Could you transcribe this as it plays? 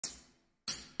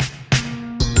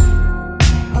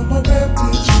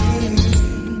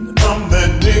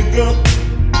nigga.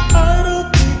 I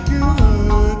don't think you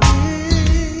heard me.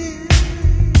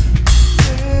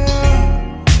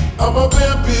 Yeah. I'm a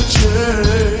bad bitch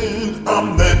and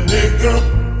I'm that nigga.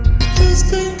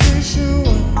 Just in case you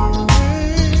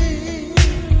wondering.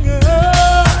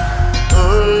 Yeah. I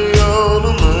on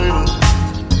the main.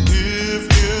 If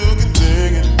you can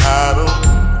take it, I don't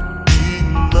need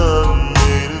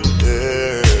nothing. Yeah.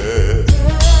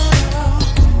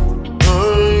 I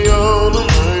on the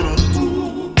main.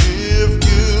 If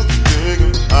you can take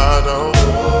it, I don't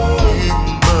need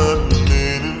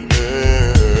nothing.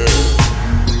 Yeah.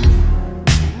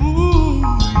 Ooh,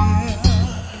 yeah.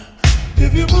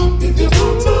 If you want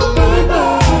to, baby.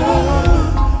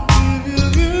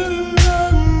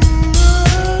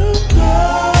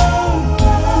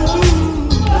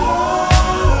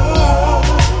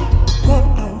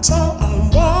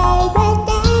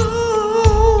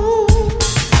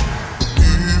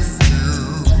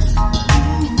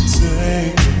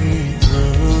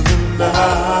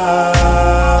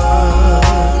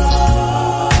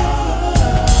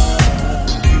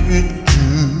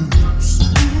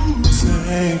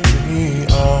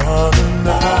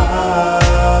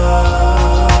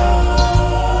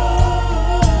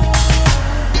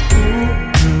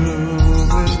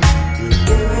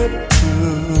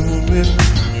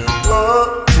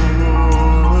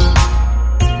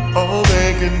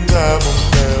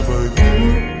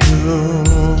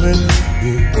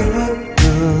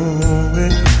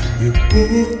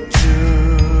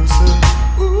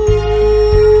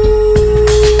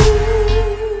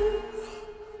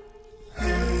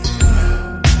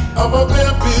 I'm a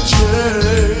bad bitch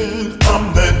and I'm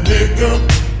that nigga.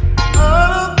 I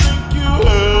don't think you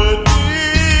heard me.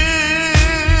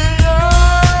 Yeah.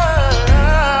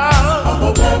 I'm a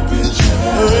bad bitch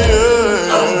and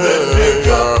I'm that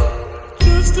nigga.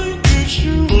 Just in case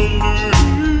you wonder.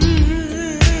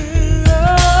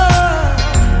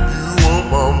 You want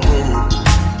my mood,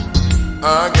 I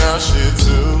got shit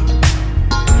too.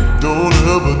 Don't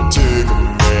ever take a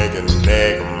nag and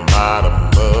nag 'em out of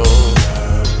mode.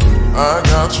 I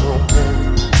got your back,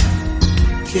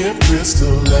 can't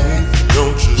crystallate.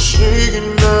 Don't you shake it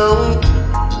now.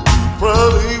 You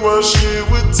probably wash it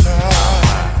with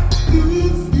time.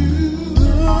 If you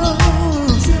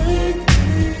don't take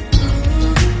me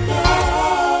down,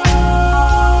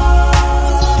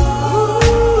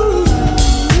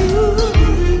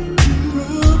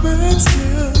 romance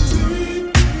can take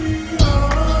me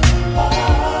on a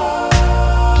line.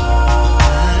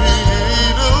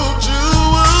 Don't you?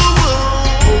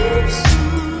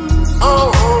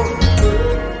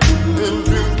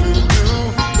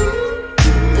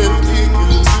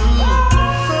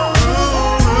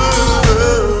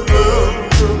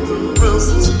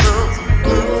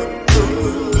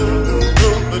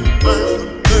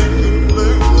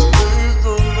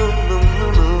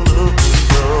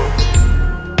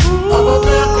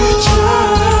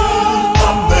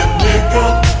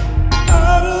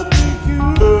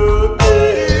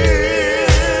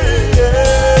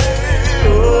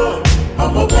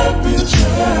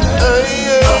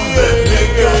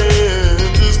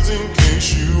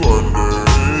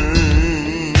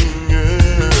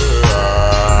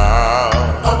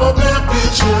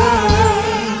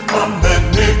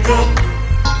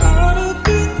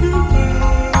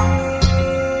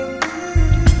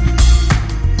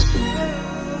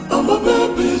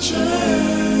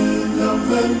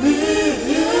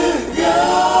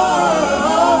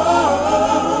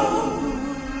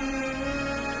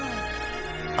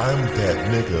 I'm that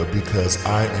nigga because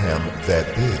I am that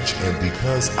bitch, and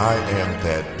because I am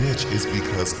that bitch is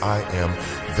because I am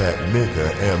that nigga,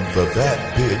 and the that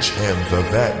bitch and the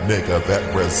that nigga that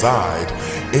reside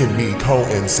in me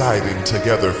coinciding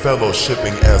together,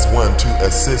 fellowshipping as one to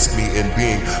assist me in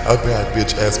being a bad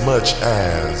bitch as much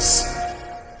as